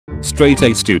Straight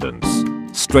A students.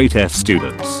 Straight F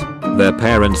students. Their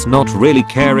parents not really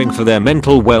caring for their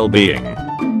mental well-being.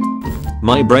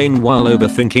 My brain while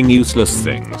overthinking useless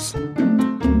things.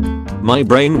 My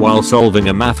brain while solving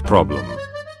a math problem.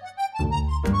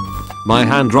 My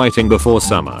handwriting before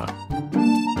summer.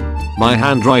 My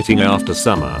handwriting after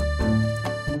summer.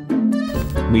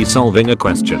 Me solving a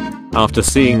question after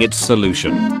seeing its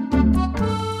solution.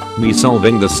 Me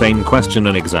solving the same question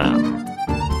in exam.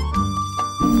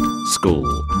 School.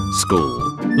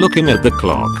 Looking at the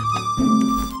clock.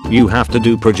 You have to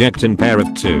do project in pair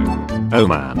of 2. Oh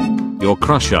man. Your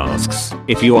crush asks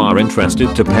if you are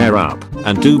interested to pair up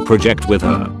and do project with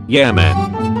her. Yeah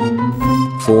man.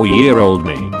 4-year-old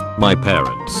me. My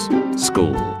parents.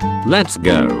 School. Let's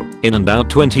go. In and out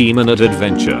 20-minute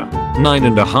adventure.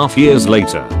 9.5 years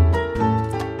later.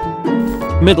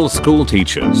 Middle school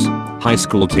teachers. High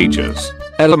school teachers.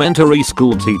 Elementary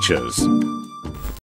school teachers.